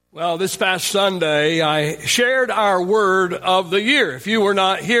Well, this past Sunday, I shared our word of the year. If you were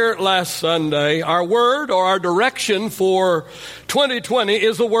not here last Sunday, our word or our direction for 2020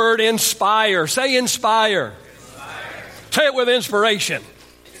 is the word inspire. Say inspire. Inspire. Say it with inspiration.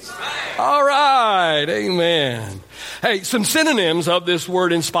 Inspire. All right. Amen. Hey, some synonyms of this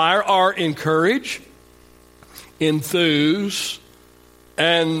word inspire are encourage, enthuse,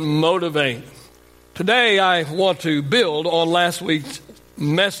 and motivate. Today, I want to build on last week's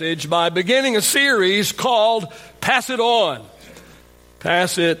message by beginning a series called Pass It On.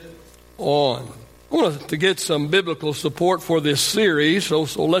 Pass It On. I want to get some biblical support for this series, so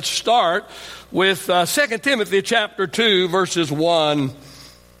let's start with 2 Timothy chapter 2, verses 1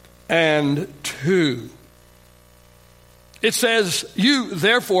 and 2. It says, "You,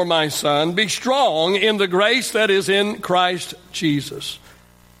 therefore, my son, be strong in the grace that is in Christ Jesus.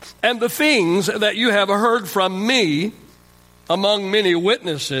 And the things that you have heard from me among many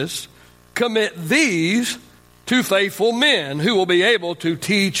witnesses, commit these to faithful men who will be able to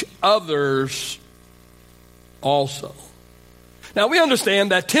teach others also." Now, we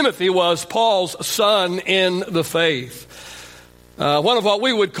understand that Timothy was Paul's son in the faith, one of what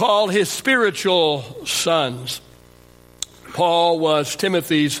we would call his spiritual sons. Paul was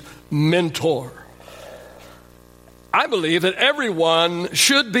Timothy's mentor. I believe that everyone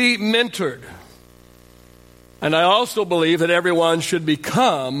should be mentored. And I also believe that everyone should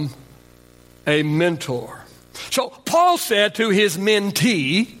become a mentor. So Paul said to his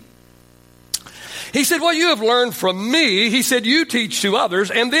mentee, he said, "Well, you have learned from me." He said, "You teach to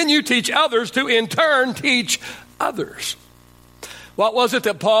others, and then you teach others to in turn teach others." What was it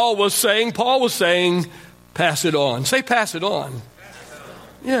that Paul was saying? Paul was saying, pass it on. Say, pass it on.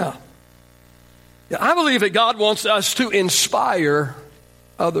 Yeah. I believe that God wants us to inspire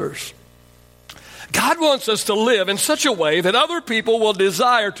others. God wants us to live in such a way that other people will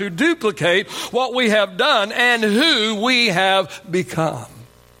desire to duplicate what we have done and who we have become.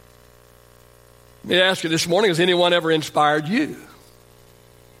 Let me ask you this morning, has anyone ever inspired you?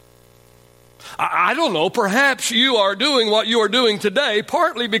 I don't know, perhaps you are doing what you are doing today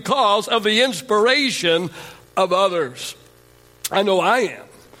partly because of the inspiration of others. I know I am.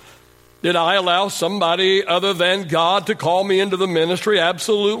 Did I allow somebody other than God to call me into the ministry?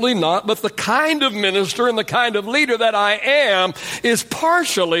 Absolutely not. But the kind of minister and the kind of leader that I am is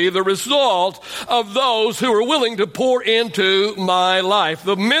partially the result of those who are willing to pour into my life.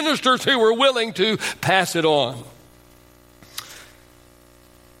 The ministers who are willing to pass it on.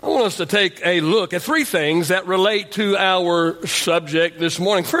 I want us to take a look at three things that relate to our subject this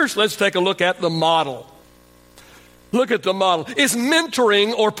morning. First, let's take a look at the model. Look at the model. Is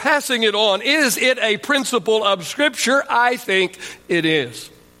mentoring or passing it on, is it a principle of Scripture? I think it is.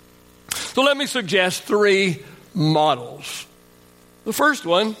 So let me suggest three models. The first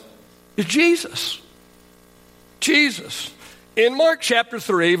one is Jesus. Jesus. In Mark chapter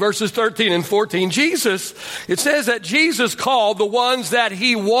 3, verses 13 and 14, it says that Jesus called the ones that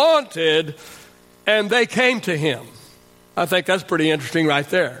he wanted, and they came to him. I think that's pretty interesting right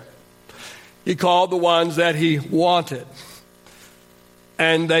there. He called the ones that he wanted,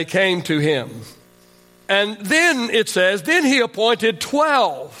 and they came to him. And then it says, then he appointed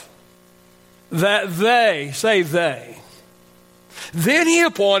 12 that they, say they. Then he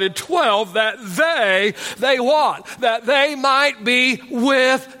appointed 12 that they what? That they might be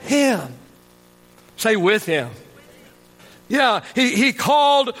with him. Say with him. Yeah, he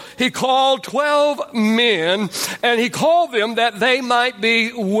called 12 men, and he called them that they might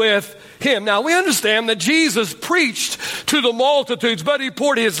be with him. Now, we understand that Jesus preached to the multitudes, but he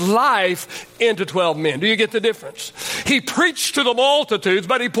poured his life into 12 men. Do you get the difference? He preached to the multitudes,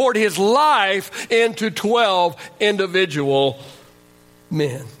 but he poured his life into 12 individual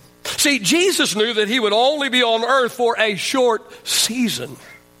men. See, Jesus knew that he would only be on earth for a short season.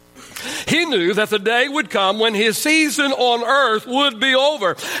 He knew that the day would come when his season on earth would be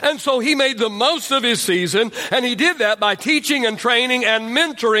over. And so he made the most of his season, and he did that by teaching and training and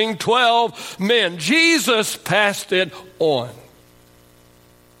mentoring 12 men. Jesus passed it on.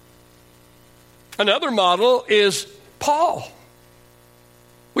 Another model is Paul.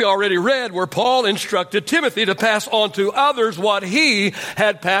 We already read where Paul instructed Timothy to pass on to others what he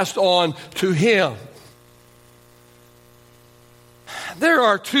had passed on to him. There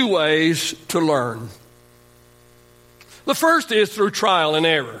are two ways to learn. The first is through trial and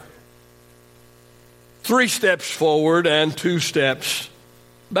error. 3 steps forward and 2 steps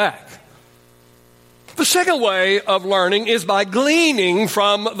back. The second way of learning is by gleaning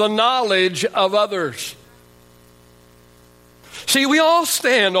from the knowledge of others. See, we all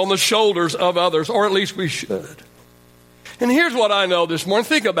stand on the shoulders of others, or at least we should. And here's what I know this morning.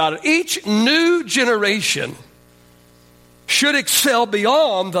 Think about it. Each new generation should excel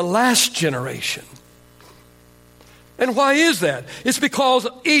beyond the last generation. And why is that? It's because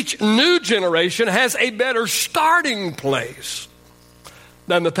each new generation has a better starting place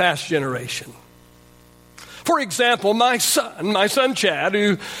than the past generation. For example, my son Chad,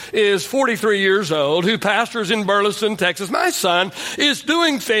 who is 43 years old, who pastors in Burleson, Texas, my son is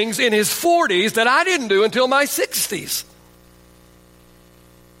doing things in his 40s that I didn't do until my 60s.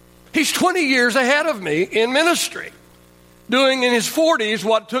 He's 20 years ahead of me in ministry, doing in his 40s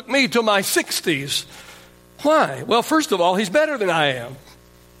what took me to my 60s. Why? Well, first of all, he's better than I am.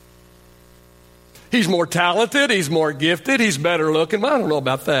 He's more talented, he's more gifted, he's better looking. Well, I don't know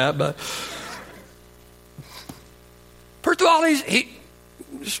about that, but first of all, he's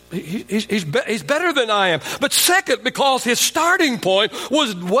better than I am. But second, because his starting point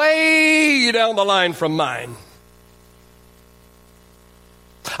was way down the line from mine.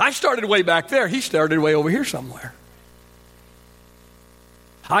 I started way back there. He started way over here somewhere.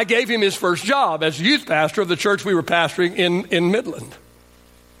 I gave him his first job as youth pastor of the church we were pastoring in Midland.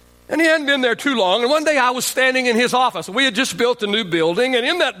 And he hadn't been there too long. And one day I was standing in his office. We had just built a new building. And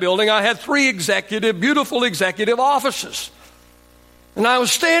in that building, I had 3 beautiful executive offices. And I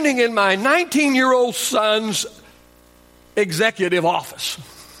was standing in my 19-year-old son's executive office.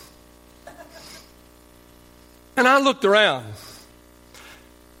 And I looked around.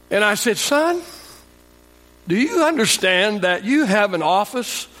 And I said, son, do you understand that you have an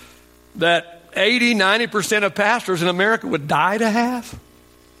office that 80-90% of pastors in America would die to have?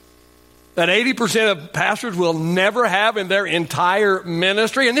 That 80% of pastors will never have in their entire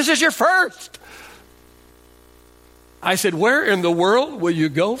ministry, and this is your first. I said, where in the world will you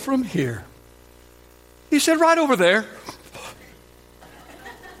go from here? He said, right over there.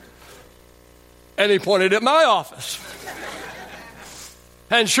 And he pointed at my office.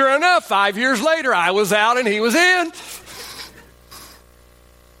 And sure enough, 5 years later, I was out and he was in.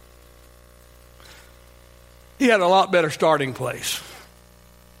 He had a lot better starting place.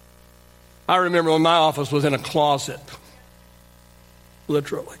 I remember when my office was in a closet,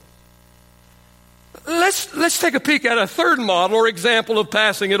 literally. Let's take a peek at a third model or example of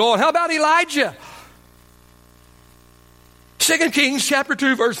passing it on. How about Elijah? 2 Kings chapter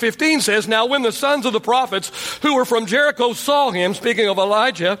 2 verse 15 says, now when the sons of the prophets who were from Jericho saw him, speaking of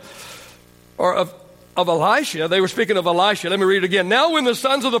Elijah, or of Elisha, they were speaking of Elisha. Let me read it again. Now when the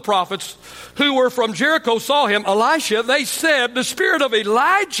sons of the prophets who were from Jericho saw him, Elisha, they said, the spirit of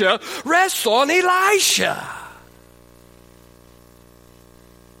Elijah rests on Elisha.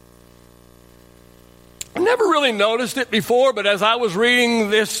 I never really noticed it before, but as I was reading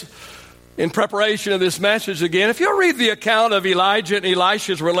this in preparation of this message again, if you'll read the account of Elijah and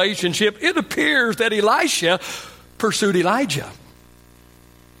Elisha's relationship, it appears that Elisha pursued Elijah.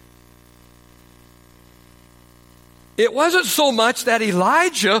 It wasn't so much that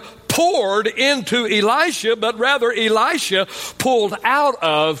Elijah poured into Elisha, but rather Elisha pulled out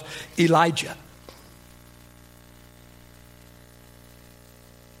of Elijah.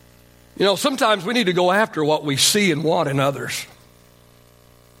 You know, sometimes we need to go after what we see and want in others.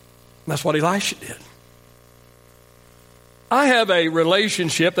 That's what Elisha did. I have a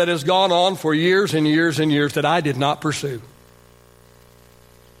relationship that has gone on for years and years and years that I did not pursue.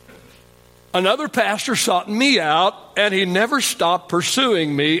 Another pastor sought me out, and he never stopped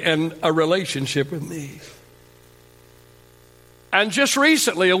pursuing me and a relationship with me. And just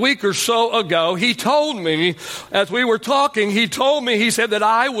recently, a week or so ago, he told me, as we were talking, he said that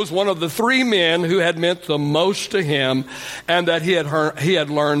I was one of the 3 men who had meant the most to him and that he had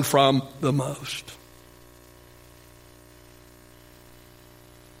learned from the most.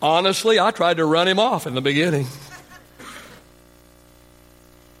 Honestly, I tried to run him off in the beginning.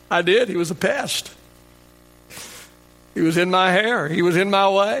 I did. He was a pest. He was in my hair. He was in my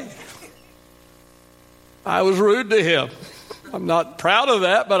way. I was rude to him. I'm not proud of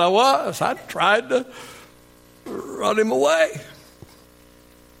that, but I was. I tried to run him away.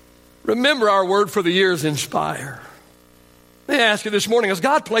 Remember, our word for the year is inspire. Let me ask you this morning, has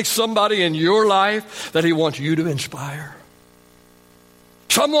God placed somebody in your life that he wants you to inspire?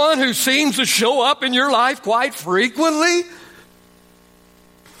 Someone who seems to show up in your life quite frequently?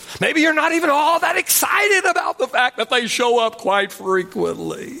 Maybe you're not even all that excited about the fact that they show up quite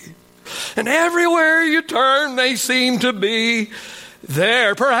frequently. And everywhere you turn, they seem to be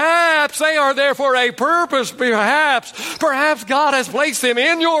there. Perhaps they are there for a purpose. Perhaps God has placed them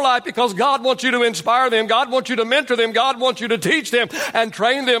in your life because God wants you to inspire them. God wants you to mentor them. God wants you to teach them and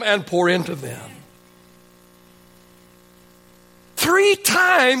train them and pour into them. 3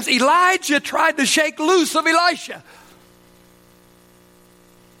 times Elijah tried to shake loose of Elisha.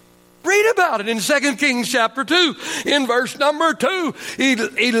 about it in 2 Kings chapter 2. In verse number 2,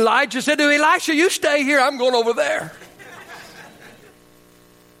 Elijah said to Elisha, you stay here, I'm going over there.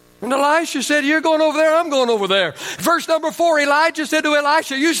 And Elisha said, you're going over there, I'm going over there. Verse number 4, Elijah said to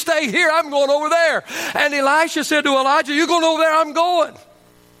Elisha, you stay here, I'm going over there. And Elisha said to Elijah, you're going over there, I'm going.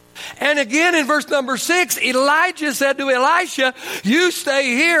 And again in verse number 6, Elijah said to Elisha, you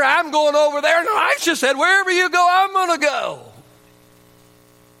stay here, I'm going over there. And Elisha said, wherever you go, I'm going to go.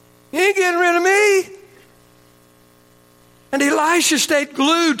 You ain't getting rid of me. And Elisha stayed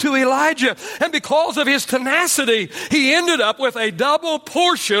glued to Elijah. And because of his tenacity, he ended up with a double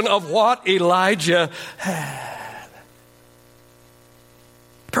portion of what Elijah had.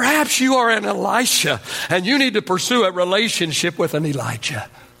 Perhaps you are an Elisha and you need to pursue a relationship with an Elijah.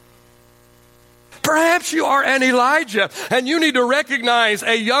 Perhaps you are an Elijah and you need to recognize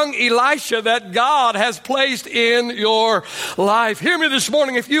a young Elisha that God has placed in your life. Hear me this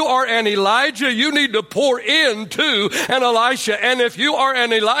morning. If you are an Elijah, you need to pour into an Elisha. And if you are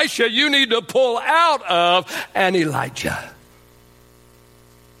an Elisha, you need to pull out of an Elijah.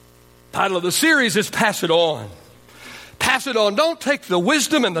 The title of the series is Pass It On. Pass it on. Don't take the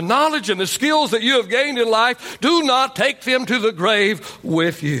wisdom and the knowledge and the skills that you have gained in life. Do not take them to the grave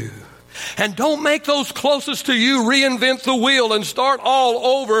with you. And don't make those closest to you reinvent the wheel and start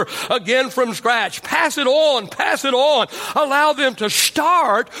all over again from scratch. Pass it on. Pass it on. Allow them to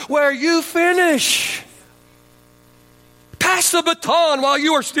start where you finish. Pass the baton while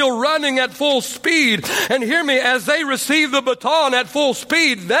you are still running at full speed. And hear me, as they receive the baton at full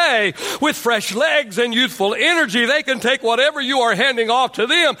speed, they, with fresh legs and youthful energy, they can take whatever you are handing off to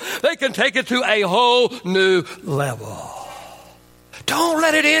them. They can take it to a whole new level. Don't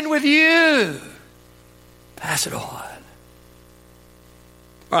let it end with you. Pass it on. All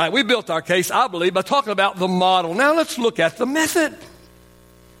right, we built our case, I believe, by talking about the model. Now let's look at the method.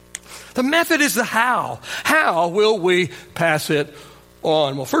 The method is the how. How will we pass it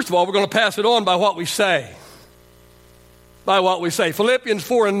on? Well, first of all, we're going to pass it on by what we say. By what we say. Philippians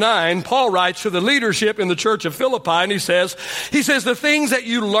 4:9, Paul writes to the leadership in the church of Philippi, and he says, the things that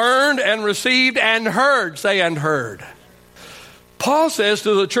you learned and received and heard. Say, and heard. Paul says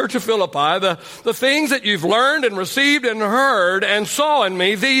to the church of Philippi, the things that you've learned and received and heard and saw in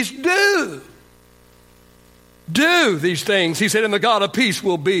me, these do. Do these things. He said, and the God of peace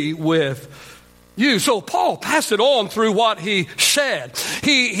will be with you. So Paul passed it on through what he said.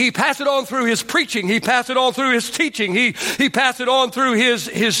 He passed it on through his preaching. He passed it on through his teaching. He passed it on through his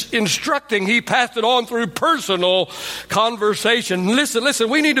instructing. He passed it on through personal conversation. Listen,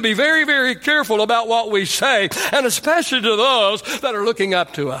 we need to be very, very careful about what we say, and especially to those that are looking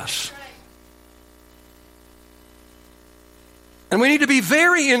up to us. And we need to be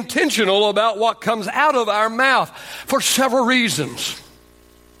very intentional about what comes out of our mouth for several reasons.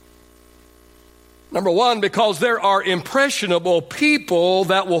 Number one, because there are impressionable people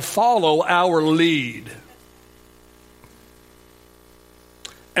that will follow our lead.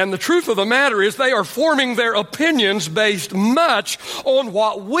 And the truth of the matter is they are forming their opinions based much on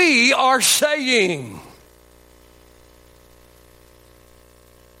what we are saying.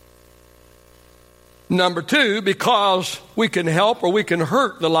 Number two, because we can help or we can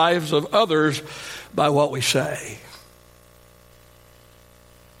hurt the lives of others by what we say.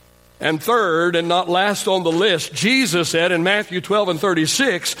 And third, and not last on the list, Jesus said in Matthew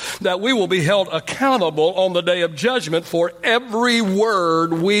 12:36 that we will be held accountable on the day of judgment for every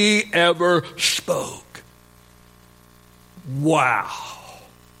word we ever spoke. Wow.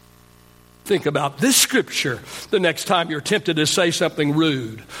 Think about this scripture the next time you're tempted to say something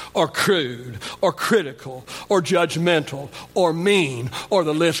rude or crude or critical or judgmental or mean, or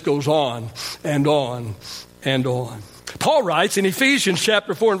the list goes on and on and on. Paul writes in Ephesians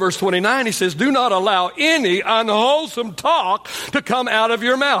chapter 4 and verse 29, he says, do not allow any unwholesome talk to come out of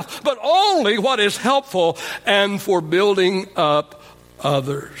your mouth, but only what is helpful and for building up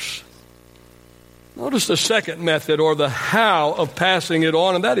others. Notice the second method, or the how of passing it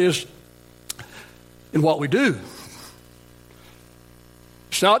on, and that is in what we do.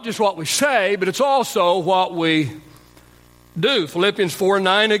 It's not just what we say, but it's also what we do. Philippians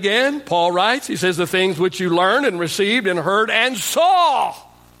 4:9 again, Paul writes, he says, the things which you learned and received and heard and saw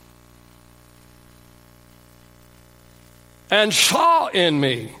in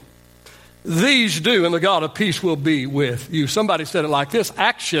me, these do, and the God of peace will be with you. Somebody said it like this: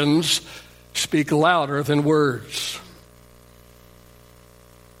 actions speak louder than words.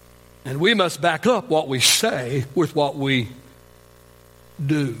 And we must back up what we say with what we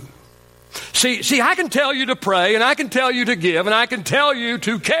do. See, I can tell you to pray, and I can tell you to give, and I can tell you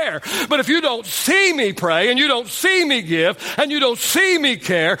to care. But if you don't see me pray, and you don't see me give, and you don't see me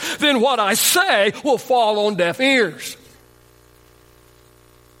care, then what I say will fall on deaf ears.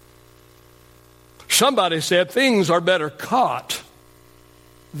 Somebody said things are better caught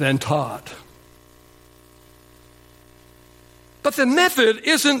than taught. But the method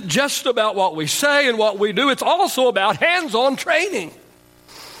isn't just about what we say and what we do. It's also about hands-on training.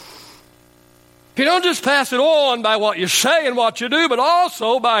 You don't just pass it on by what you say and what you do, but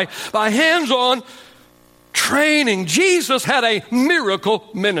also by hands-on training. Jesus had a miracle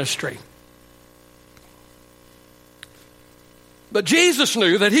ministry. But Jesus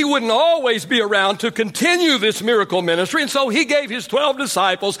knew that he wouldn't always be around to continue this miracle ministry, and so he gave his 12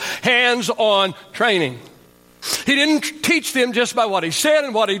 disciples hands-on training. He didn't teach them just by what he said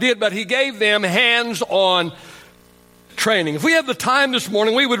and what he did, but he gave them hands-on training. If we have the time this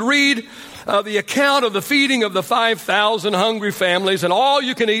morning, we would read the account of the feeding of the 5,000 hungry families and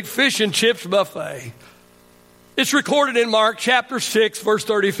all-you-can-eat fish and chips buffet. It's recorded in Mark chapter 6, verse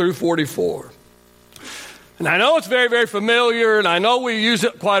 30 through 44. And I know it's very, very familiar, and I know we use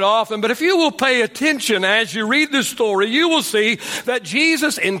it quite often, but if you will pay attention as you read this story, you will see that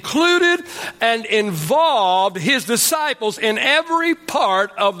Jesus included and involved his disciples in every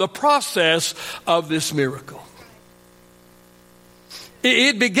part of the process of this miracle.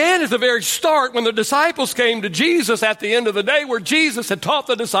 It began at the very start when the disciples came to Jesus at the end of the day, where Jesus had taught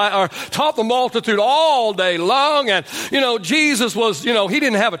the multitude all day long. And, Jesus was, he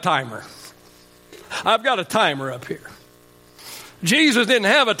didn't have a timer. I've got a timer up here. Jesus didn't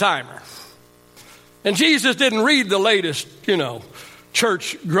have a timer. And Jesus didn't read the latest,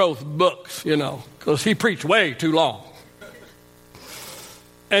 church growth books, because he preached way too long.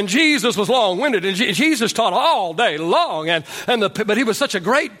 And Jesus was long-winded, and Jesus taught all day long. But he was such a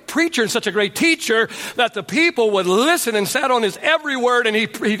great preacher and such a great teacher that the people would listen and sat on his every word, and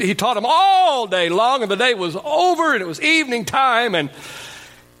he taught them all day long, and the day was over, and it was evening time, and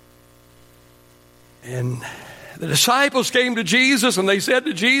the disciples came to Jesus, and they said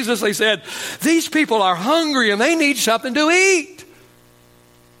to Jesus, these people are hungry, and they need something to eat.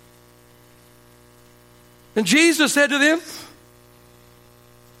 And Jesus said to them,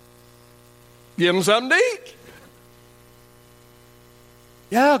 give them something to eat.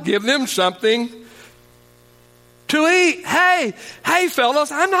 Yeah, give them something to eat. Hey,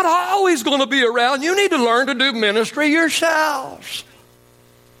 fellas, I'm not always going to be around. You need to learn to do ministry yourselves.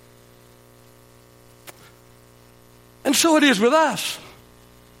 And so it is with us.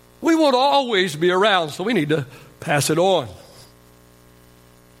 We won't always be around, so we need to pass it on.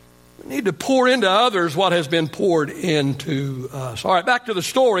 We need to pour into others what has been poured into us. All right, back to the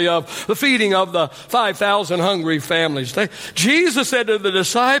story of the feeding of the 5,000 hungry families. Jesus said to the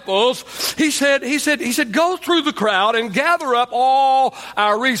disciples, he said, go through the crowd and gather up all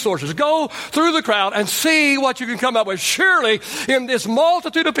our resources. Go through the crowd and see what you can come up with. Surely, in this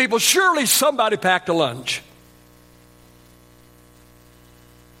multitude of people, surely somebody packed a lunch.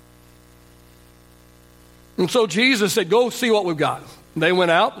 And so Jesus said, go see what we've got. They went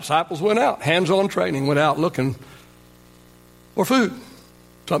out, disciples went out, hands-on training, went out looking for food,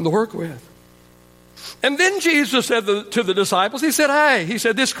 something to work with. And then Jesus said to the disciples, he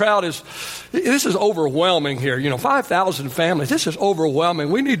said, this crowd this is overwhelming here. 5,000 families, this is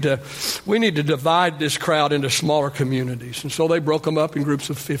overwhelming. We need to divide this crowd into smaller communities. And so they broke them up in groups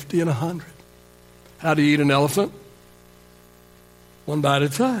of 50 and 100. How do you eat an elephant? One bite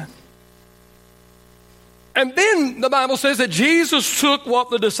at a time. And then the Bible says that Jesus took what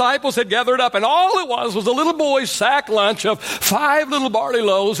the disciples had gathered up, and all it was a little boy's sack lunch of 5 little barley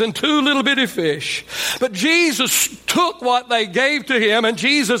loaves and 2 little bitty fish. But Jesus took what they gave to him, and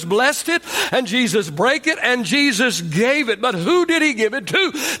Jesus blessed it, and Jesus broke it, and Jesus gave it. But who did he give it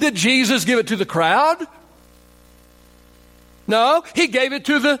to? Did Jesus give it to the crowd? No, he gave it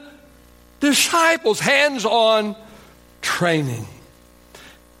to the disciples, hands-on training.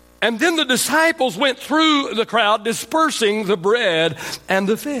 And then the disciples went through the crowd dispersing the bread and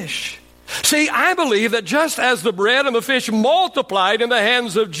the fish. See, I believe that just as the bread and the fish multiplied in the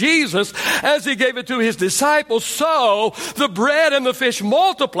hands of Jesus as he gave it to his disciples, so the bread and the fish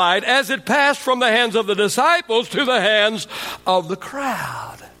multiplied as it passed from the hands of the disciples to the hands of the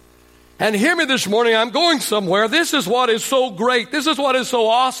crowd. And hear me this morning, I'm going somewhere. This is what is so great. This is what is so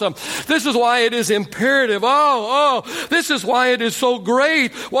awesome. This is why it is imperative. This is why it is so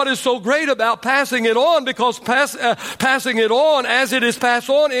great. What is so great about passing it on? Because passing it on, as it is passed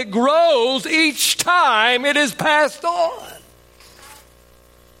on, it grows each time it is passed on.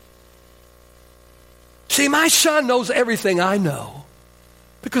 See, my son knows everything I know.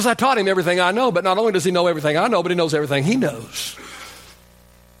 Because I taught him everything I know, but not only does he know everything I know, but he knows everything he knows.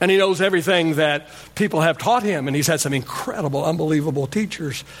 And he knows everything that people have taught him, and he's had some incredible, unbelievable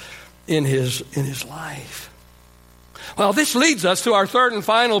teachers in his life. Well, this leads us to our third and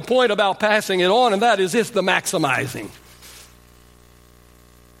final point about passing it on, and that is this, the maximizing.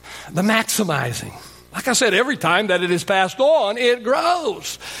 The maximizing. Like I said, every time that it is passed on, it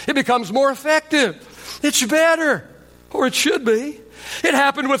grows. It becomes more effective. It's better, or it should be. It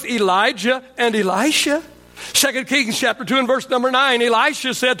happened with Elijah and Elisha. 2 Kings chapter 2 and verse number 9,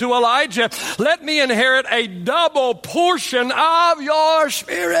 Elisha said to Elijah, "Let me inherit a double portion of your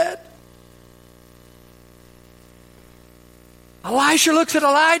spirit." Elisha looks at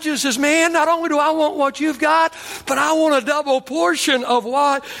Elijah and says, "Man, not only do I want what you've got, but I want a double portion of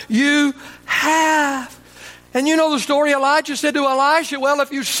what you have." And you know the story. Elijah said to Elisha, "Well,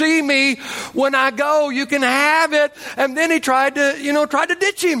 if you see me when I go, you can have it." And then he tried to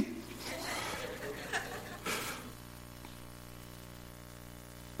ditch him.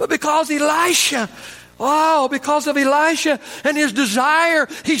 But because of Elisha and his desire,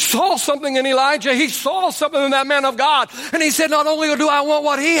 he saw something in Elijah. He saw something in that man of God. And he said, not only do I want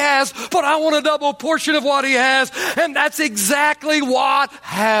what he has, but I want a double portion of what he has. And that's exactly what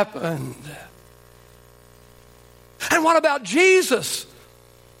happened. And what about Jesus?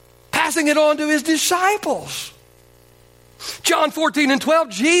 Passing it on to his disciples. John 14 and 12,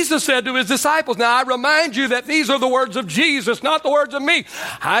 Jesus said to his disciples, now I remind you that these are the words of Jesus, not the words of me.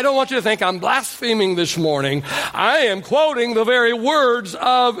 I don't want you to think I'm blaspheming this morning. I am quoting the very words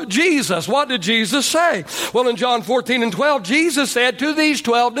of Jesus. What did Jesus say? Well, in John 14 and 12, Jesus said to these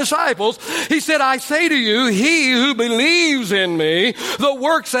 12 disciples, he said, I say to you, he who believes in me, the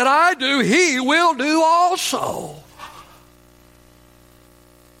works that I do, he will do also.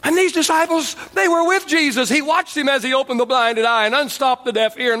 And these disciples, they were with Jesus. He watched him as he opened the blinded eye and unstopped the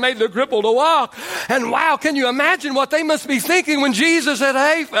deaf ear and made the crippled to walk. And wow, can you imagine what they must be thinking when Jesus said,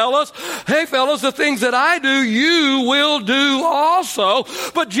 hey fellas, the things that I do, you will do also.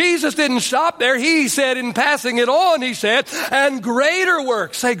 But Jesus didn't stop there. He said, in passing it on, he said, and greater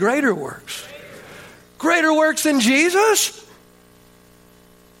works. Say greater works. Greater works than Jesus?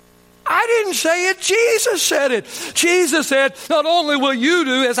 I didn't say it. Jesus said it. Jesus said, not only will you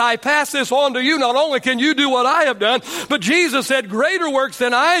do as I pass this on to you, not only can you do what I have done, but Jesus said, greater works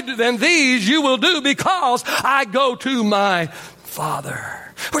than these you will do because I go to my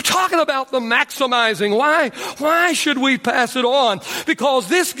Father. We're talking about the maximizing. Why should we pass it on? Because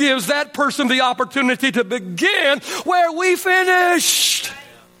this gives that person the opportunity to begin where we finished.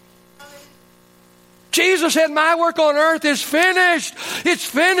 Jesus said, my work on earth is finished. It's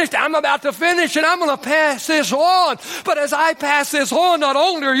finished. I'm about to finish and I'm going to pass this on. But as I pass this on, not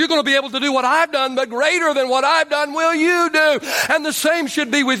only are you going to be able to do what I've done, but greater than what I've done will you do. And the same should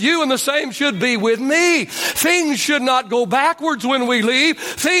be with you and the same should be with me. Things should not go backwards when we leave.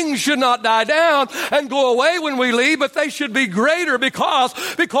 Things should not die down and go away when we leave, but they should be greater because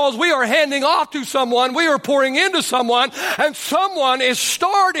we are handing off to someone, we are pouring into someone, and someone is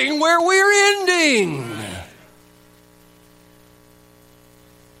starting where we're ending.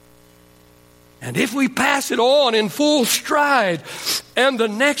 And if we pass it on in full stride and the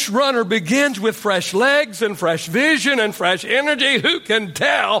next runner begins with fresh legs and fresh vision and fresh energy, who can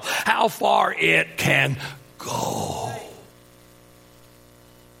tell how far it can go?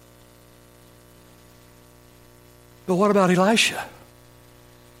 But what about Elisha?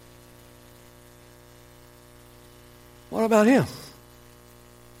 What about him?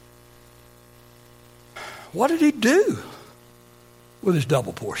 What did he do with his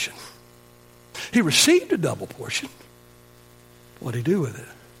double portion? He received a double portion. What did he do with it?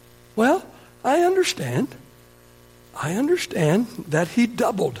 Well, I understand that he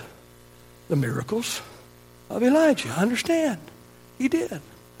doubled the miracles of Elijah. I understand. He did.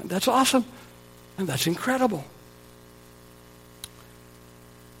 And that's awesome. And that's incredible.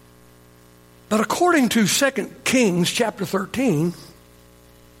 But according to 2 Kings chapter 13,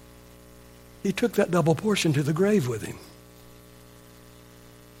 he took that double portion to the grave with him.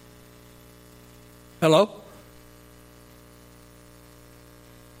 Hello?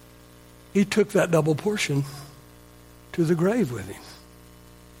 He took that double portion to the grave with him.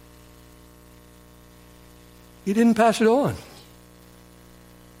 He didn't pass it on.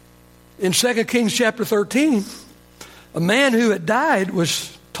 In 2 Kings chapter 13, a man who had died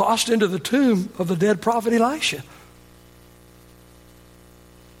was tossed into the tomb of the dead prophet Elisha.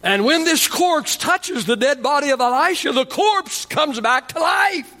 And when this corpse touches the dead body of Elisha, the corpse comes back to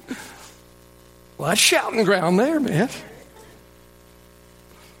life. Well, that's shouting ground there, man.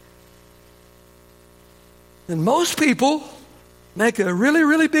 And most people make a really,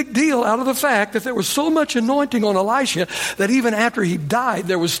 really big deal out of the fact that there was so much anointing on Elisha that even after he died,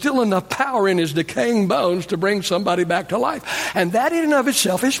 there was still enough power in his decaying bones to bring somebody back to life. And that in and of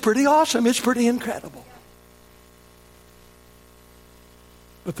itself is pretty awesome. It's pretty incredible.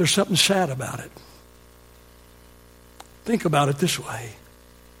 But there's something sad about it. Think about it this way.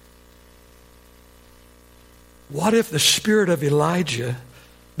 What if the spirit of Elijah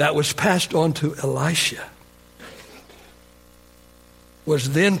that was passed on to Elisha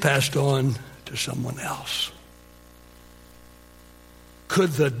was then passed on to someone else?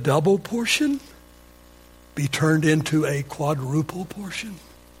 Could the double portion be turned into a quadruple portion?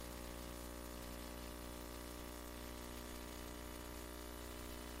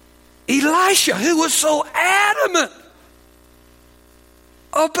 Elisha, who was so adamant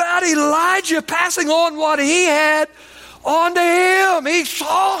about Elijah passing on what he had on to him. He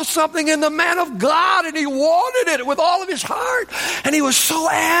saw something in the man of God and he wanted it with all of his heart. And he was so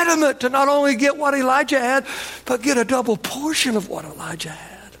adamant to not only get what Elijah had, but get a double portion of what Elijah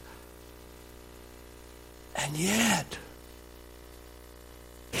had. And yet,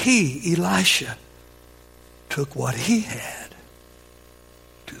 Elisha, took what he had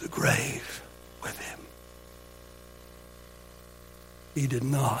to the grave with him. He did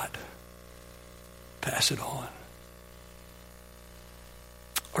not pass it on.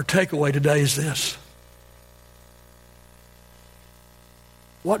 Our takeaway today is this.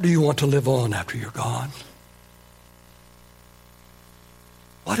 What do you want to live on after you're gone?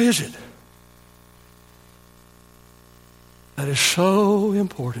 What is it that is so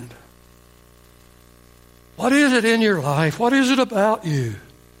important? What is it in your life? What is it about you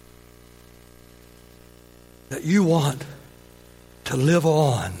that you want to live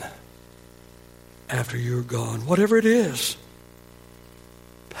on after you're gone? Whatever it is,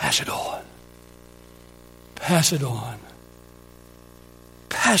 pass it on. Pass it on.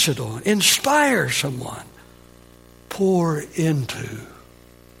 Pass it on. Inspire someone. Pour into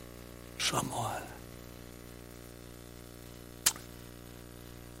someone.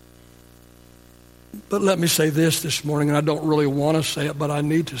 But let me say this morning, and I don't really want to say it, but I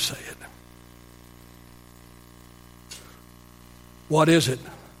need to say it. What is it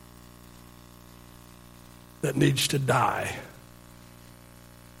that needs to die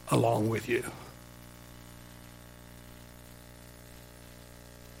along with you?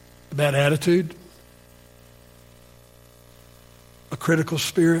 A bad attitude? A critical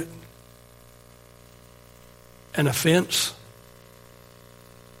spirit? An offense?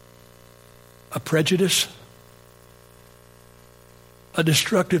 A prejudice? A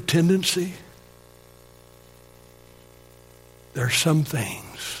destructive tendency? There are some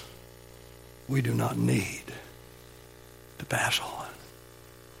things we do not need to pass on.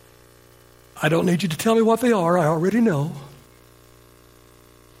 I don't need you to tell me what they are. I already know.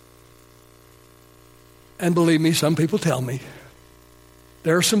 And believe me, some people tell me.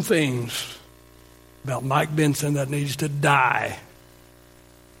 There are some things about Mike Benson that needs to die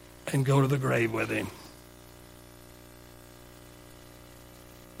and go to the grave with him.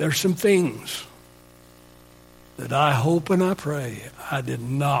 There's some things that I hope and I pray I did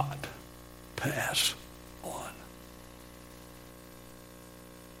not pass on.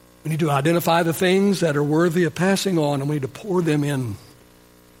 We need to identify the things that are worthy of passing on, and we need to pour them in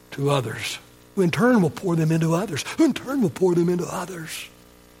to others, who in turn will pour them into others, who in turn will pour them into others.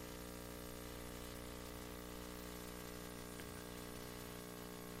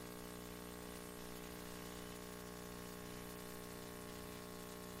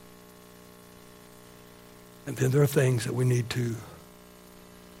 And then there are things that we need to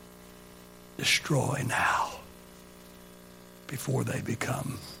destroy now before they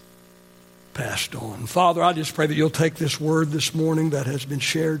become passed on. Father, I just pray that you'll take this word this morning that has been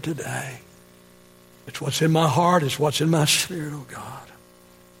shared today. It's what's in my heart. It's what's in my spirit, oh God.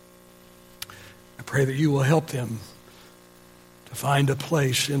 I pray that you will help them to find a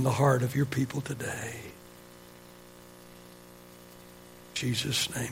place in the heart of your people today. In Jesus' name.